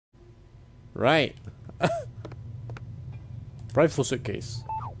Right. Rifle suitcase.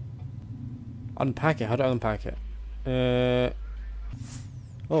 Unpack it. How do I unpack it?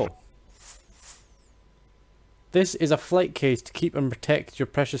 Oh. This is a flight case to keep and protect your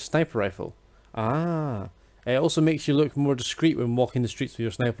precious sniper rifle. Ah. It also makes you look more discreet when walking the streets with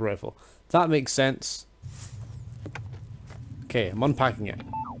your sniper rifle. That makes sense. Okay, I'm unpacking it.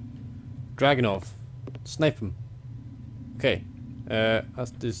 Dragonov. Snipe him. Okay. That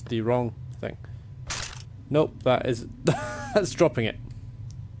is the wrong thing. Nope, that is... that's dropping it.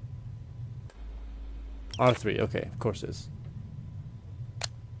 R3, okay, of course it is.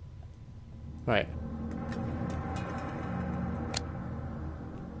 Right.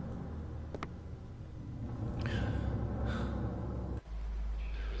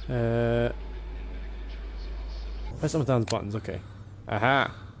 Press up and down the buttons, okay.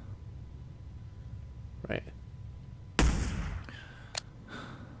 Aha! Right.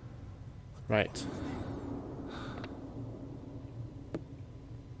 Right.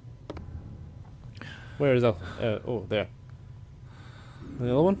 Where is that? Oh, there. And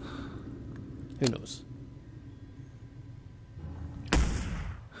the other one? Who knows?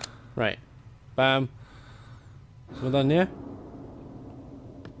 Right. Bam. Someone down here?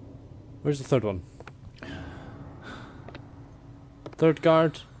 Where's the third one? Third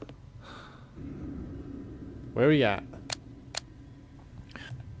guard. Where are you at?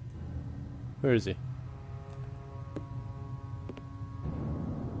 Where is he?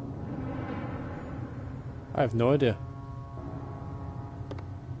 I have no idea.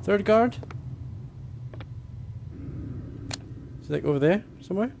 Third guard? Is he like over there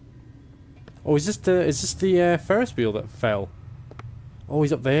somewhere? Oh, is this the Ferris wheel that fell? Oh,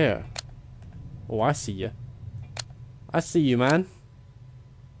 he's up there. Oh, I see you. I see you, man.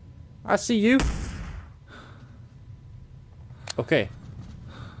 I see you. Okay.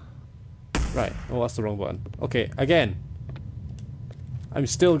 Right. Oh, that's the wrong button. Okay, again. I'm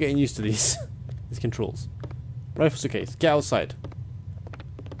still getting used to these these controls. Rifle suitcase. Get outside.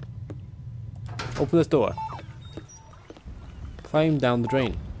 Open this door. Climb down the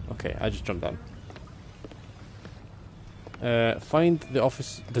drain. Okay, I just jumped down. Find the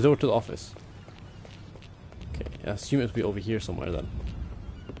office. The door to the office. Okay, I assume it would be over here somewhere then.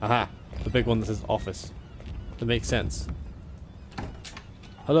 Aha! The big one that says office. That makes sense.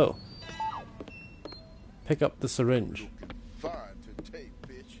 Hello. Pick up the syringe.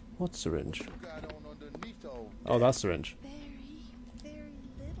 What syringe? Oh, that syringe. Very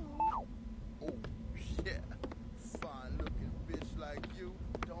little. Oh, yeah. Fine looking bitch like you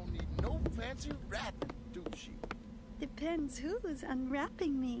don't need no fancy wrapping, do she? Depends who's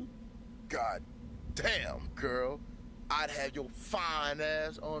unwrapping me. God damn, girl. I'd have your fine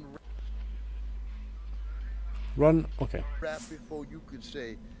ass unwrapped Run. Okay. before you could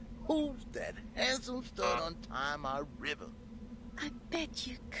say, who's that handsome stud untie my river? I bet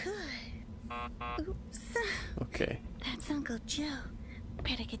you could. Oops. Okay. That's Uncle Joe.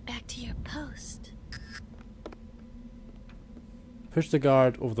 Better get back to your post. Push the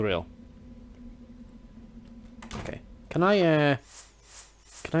guard over the rail. Okay. Can I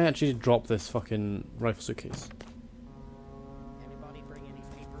actually drop this fucking rifle suitcase? Anybody bring any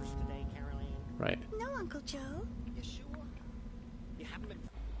papers today, Caroline? Right. No, Uncle Joe. You sure? You haven't been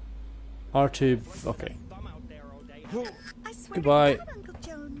R2. Okay. thumb out there all day. I swear Goodbye. to God, Uncle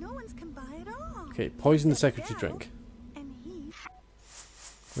Joe, no one's come by at all. Okay. Poison the Except secretary Dell. drink. And he's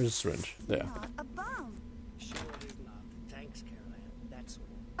Where's the syringe? There. not a bum. Sure is not. Thanks, Caroline. That's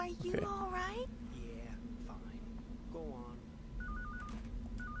all. Are you Okay. all right? Yeah, fine. Go on.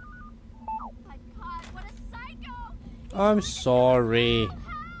 My God, what a psycho! I'm sorry.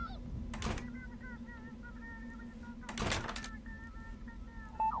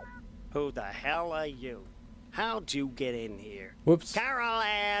 Who the hell are you? How'd you get in here? Whoops.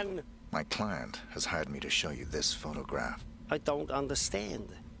 Caroline! My client has hired me to show you this photograph. I don't understand.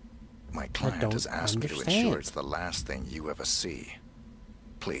 My client has don't asked me to understand. ensure it's the last thing you ever see.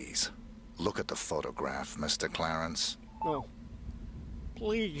 Please, look at the photograph, Mr. Clarence. No.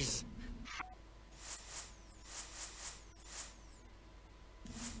 Please.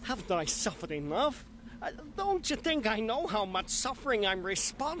 Haven't I suffered enough? Don't you think I know how much suffering I'm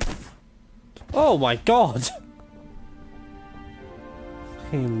responsible for? Oh my god.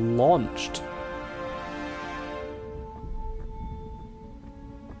 He launched.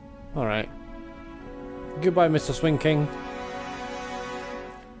 Alright. Goodbye, Mr. Swing King.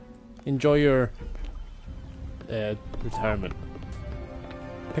 Enjoy your retirement.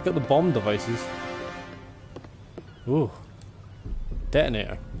 Pick up the bomb devices. Ooh.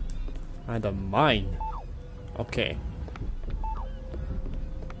 Detonator. And a mine. Okay.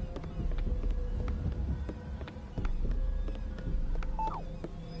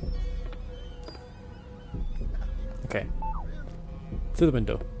 Through the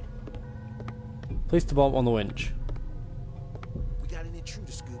window. Place the bomb on the winch. We got an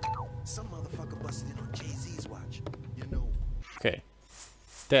intruder, Scoop. Some motherfucker busted in on Jay-Z's watch. You know, Okay.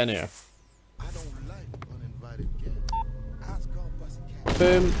 Detonator. I don't like uninvited guests. I was gonna bust a cat.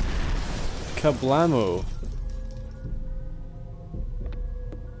 Boom. Kablamo.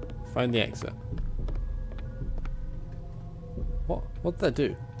 Find the exit. What did that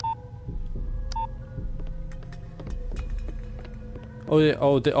do?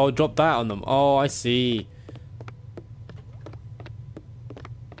 Oh, drop that on them. Oh, I see.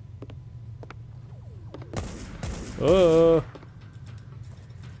 Oh.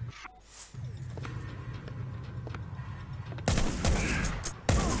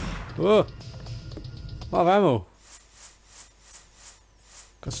 Oh. A lot of ammo.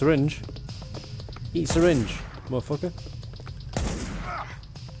 Got a syringe. Eat syringe, motherfucker.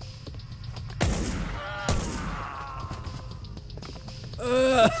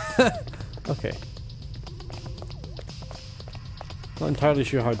 Okay. Not entirely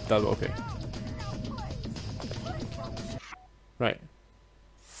sure how to do that, but okay. Right.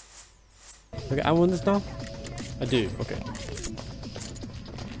 Do I get ammo in this now? I do, okay.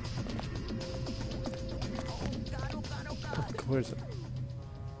 Where is it?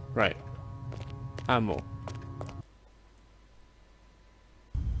 Right. Ammo.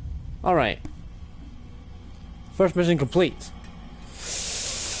 Alright. First mission complete.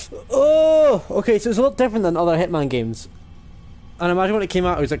 Oh! Okay, so it's a lot different than other Hitman games. And I imagine when it came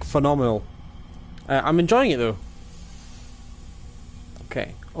out it was like phenomenal. I'm enjoying it though.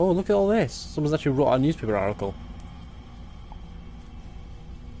 Okay. Oh, look at all this. Someone's actually wrote a newspaper article.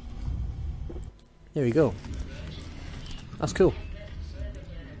 There we go. That's cool.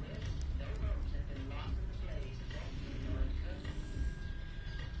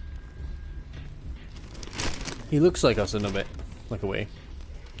 He looks like us in a bit, like a way.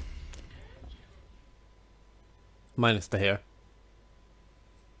 Minus the hair.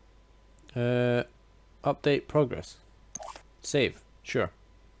 Update progress. Save. Sure.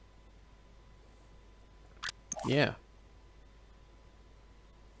 Yeah.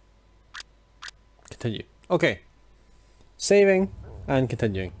 Continue. Okay. Saving and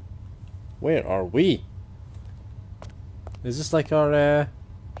continuing. Where are we? Is this like our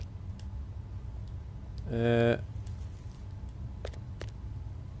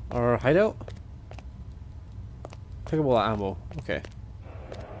hideout? Pick up all that ammo. Okay.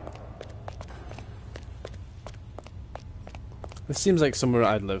 This seems like somewhere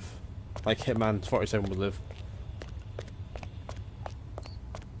I'd live. Like Hitman 47 would live.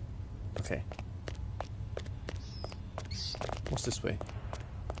 Okay. What's this way?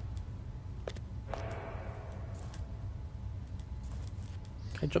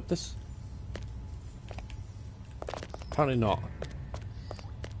 Can I drop this? Apparently not.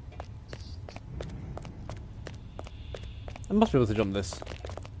 I must be able to jump this.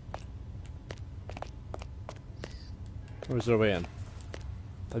 Or is there a way in?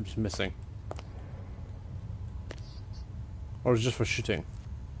 I'm just missing. Or is it just for shooting?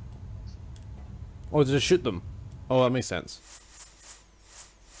 Oh, did I shoot them? Oh, that makes sense.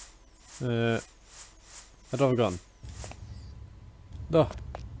 I don't have a gun. No.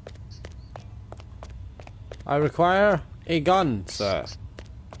 I require a gun, sir.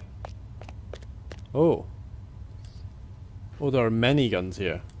 Oh. Oh, there are many guns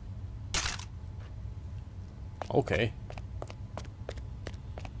here. Okay.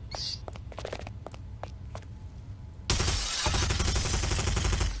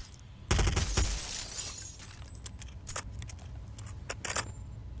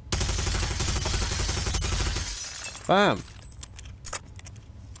 Bam!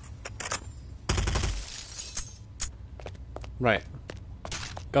 Right.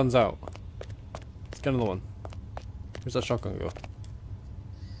 Guns out. Let's get another one. Where's that shotgun go?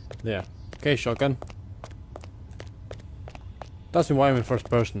 There. Okay, shotgun. That's why I'm in first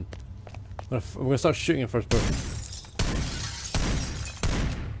person. I'm gonna start shooting in first person.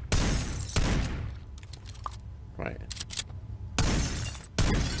 Right.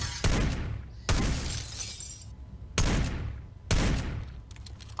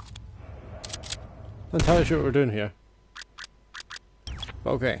 I'm not entirely sure what we're doing here.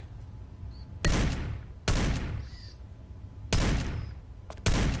 Okay.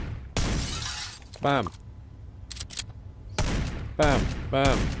 Bam. Bam,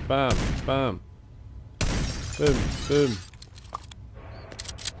 bam, bam, bam. Boom, boom.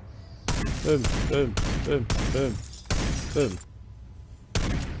 Boom, boom, boom, boom, boom.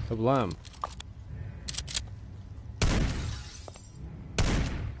 Kablam.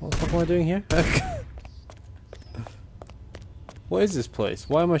 What the fuck am I doing here? What is this place?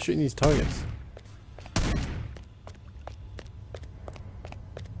 Why am I shooting these targets?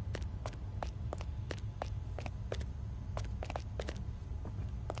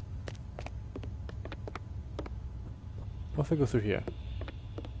 What if I go through here?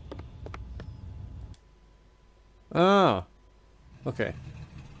 Ah! Okay.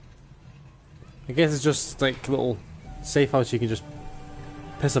 I guess it's just like a little safe house you can just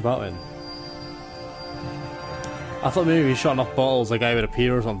piss about in. I thought maybe if you shot enough bottles a guy would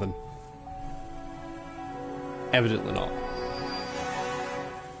appear or something. Evidently not.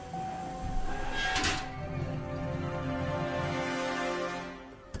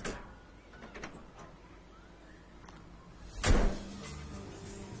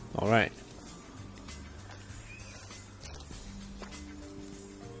 Alright.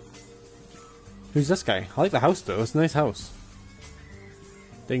 Who's this guy? I like the house though, it's a nice house.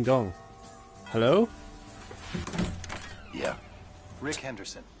 Ding dong. Hello? Yeah. Rick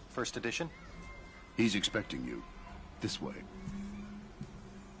Henderson, first edition? He's expecting you. This way.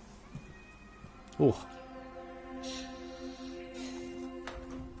 Oh.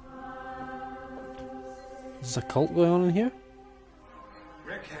 Is there a cult going on in here?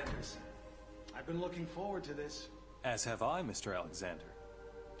 Rick Henderson. I've been looking forward to this. As have I, Mr. Alexander.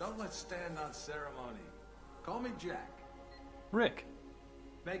 Don't let's stand on ceremony. Call me Jack. Rick.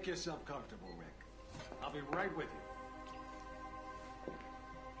 Make yourself comfortable, Rick. I'll be right with you.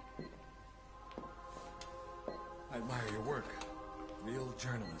 I admire your work. Real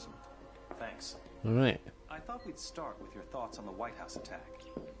journalism. Thanks. Alright. I thought we'd start with your thoughts on the White House attack.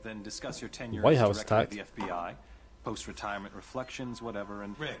 Then discuss your tenure White as House director attack? of the FBI, post-retirement reflections, whatever,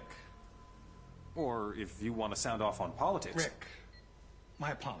 and... Rick. Or if you want to sound off on politics. Rick.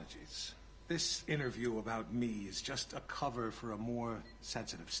 My apologies. This interview about me is just a cover for a more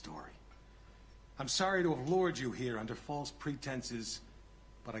sensitive story. I'm sorry to have lured you here under false pretenses,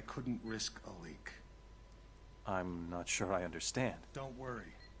 but I couldn't risk a leak. I'm not sure I understand. Don't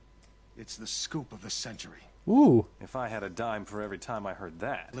worry. It's the scoop of the century. Ooh. If I had a dime for every time I heard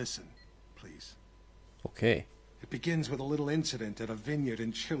that. Listen, please. Okay. It begins with a little incident at a vineyard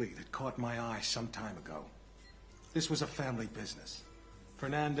in Chile that caught my eye some time ago. This was a family business.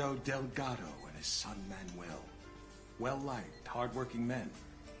 Fernando Delgado and his son Manuel. Well-liked, hard-working men.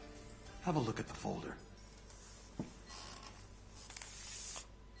 Have a look at the folder.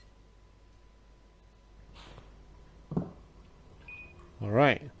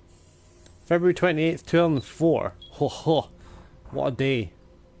 Alright. February 28th, 2004. Ho ho. What a day.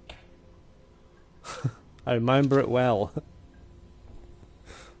 I remember it well.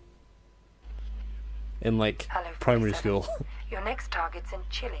 In like Hello, primary 47. school. Your next target's in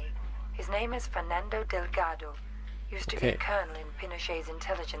Chile. His name is Fernando Delgado. Used to be Okay. a colonel in Pinochet's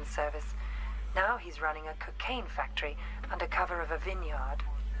intelligence service. Now he's running a cocaine factory under cover of a vineyard.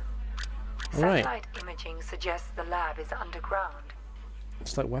 Alright. Satellite imaging suggests the lab is underground.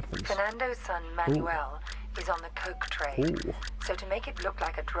 It's like weapons. Fernando's son Manuel is on the coke trade. Ooh. So to make it look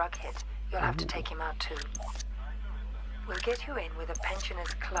like a drug hit, you'll have to take him out too. We'll get you in with a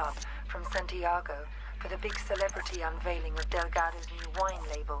pensioners club from Santiago for the big celebrity unveiling of Delgado's new wine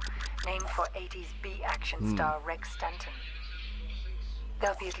label, named for 80s B-action star Rex Stanton.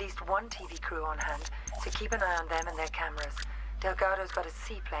 There'll be at least one TV crew on hand, so keep an eye on them and their cameras. Delgado's got a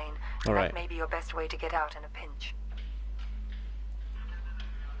seaplane, and All right. that may be your best way to get out in a pinch.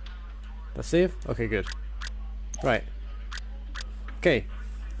 That's save? Okay, good. Right. Okay.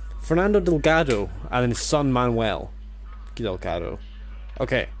 Fernando Delgado and then his son Manuel Delgado.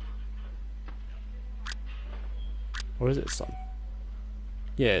 Okay. Or is it his son?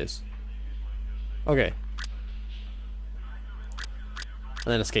 Yeah, it is. Okay.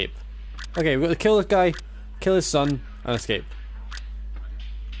 And then escape. Okay, we've got to kill this guy, kill his son, and escape.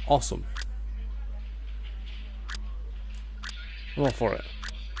 Awesome. I'm all for it.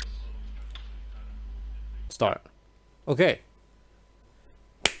 Start. Okay.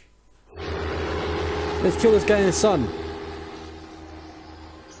 Let's kill this guy and his son.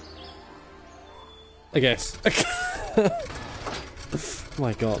 I guess. Oh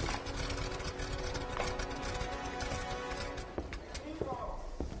my god.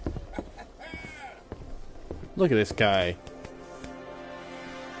 Look at this guy.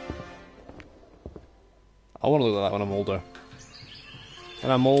 I want to look like that when I'm older.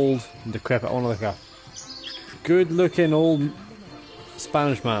 When I'm old and decrepit, I want to look like a good-looking old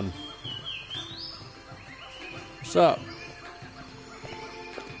Spanish man. What's up?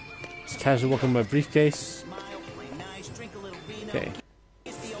 Just casually walking my briefcase. Okay.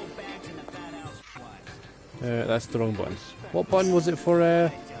 That's the wrong button. What button was it for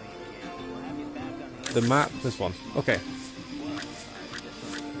the map? This one. Okay.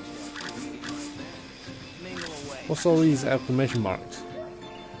 What's all these exclamation marks?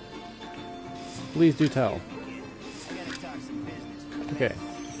 Please do tell. Okay.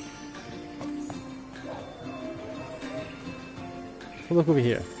 We'll look over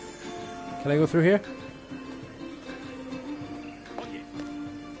here. Can I go through here?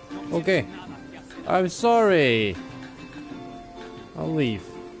 Okay. I'm sorry. I'll leave.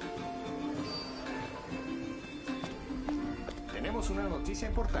 Tenemos una noticia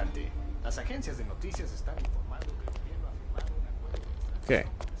importante. Las agencias de noticias están informando que el gobierno ha firmado un acuerdo Okay.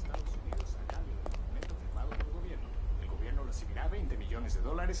 con Estados Unidos a cambio del documento firmado por el gobierno. El gobierno recibirá $20 millones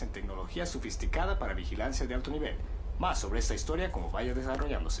en tecnología sofisticada para vigilancia de alto nivel. Más sobre esta historia como vaya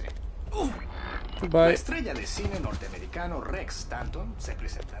desarrollándose. Goodbye. La estrella de cine norteamericano Rex Stanton se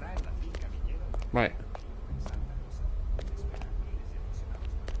presentará en la finca viñera. Right.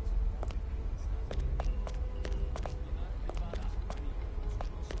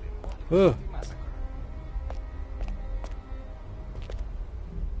 Ugh.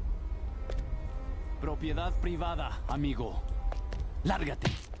 Propiedad privada, amigo.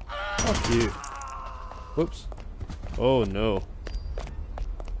 Lárgate. Fuck you. Whoops. Oh no.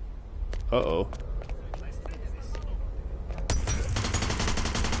 Uh-oh.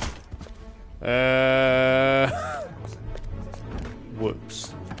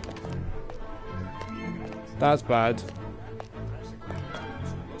 Whoops. That's bad.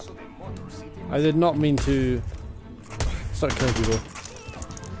 I did not mean to start killing people.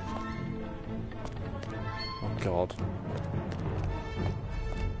 Oh god.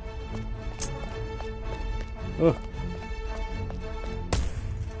 Oh.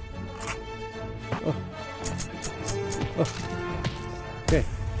 Oh. Oh. Okay.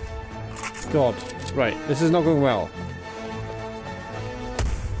 God. Right, this is not going well.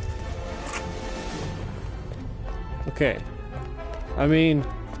 Okay. I mean,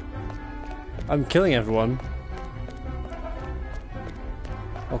 I'm killing everyone.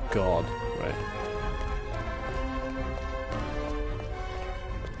 Oh god. Right.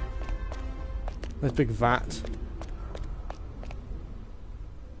 This big vat.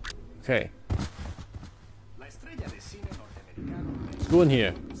 Okay. Let's go in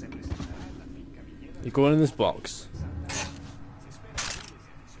here. You're going in this box.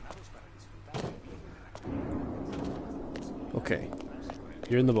 Okay.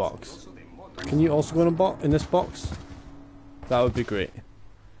 You're in the box. Can you also go in this box? That would be great.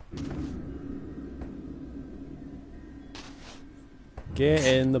 Get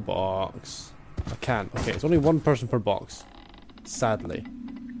in the box. I can't. Okay, it's only one person per box. Sadly.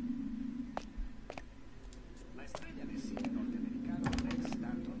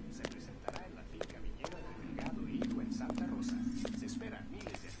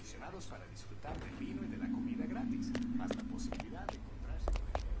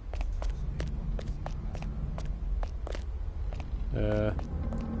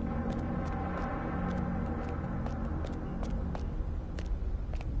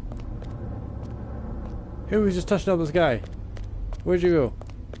 Who was just touching up this guy? Where'd you go?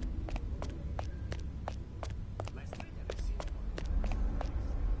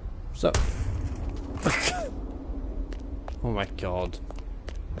 What's up? Oh my god.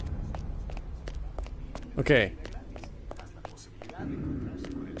 Okay.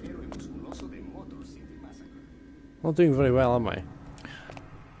 Not doing very well, am I?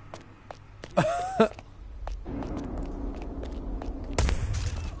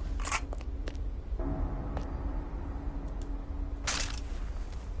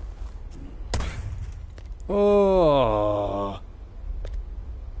 Oh.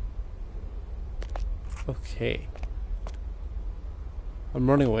 Okay. I'm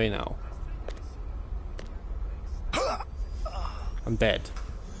running away now. I'm dead.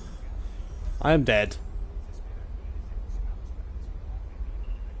 I am dead.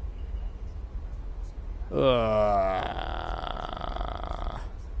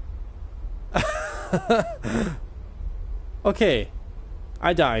 Okay.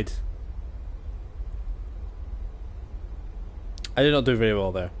 I died. I did not do very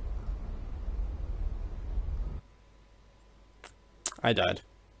well there. I died.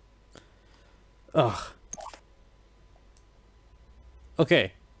 Ugh.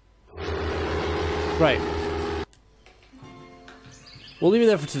 Okay. Right. We'll leave it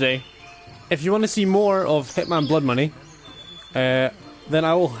there for today. If you want to see more of Hitman Blood Money, then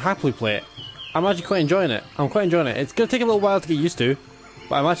I will happily play it. I'm actually quite enjoying it. I'm quite enjoying it. It's going to take a little while to get used to,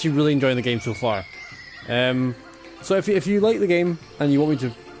 but I'm actually really enjoying the game so far. So if you like the game and you want me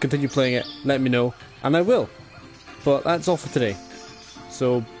to continue playing it, let me know, and I will. But that's all for today.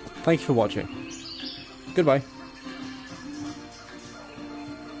 So, thank you for watching. Goodbye.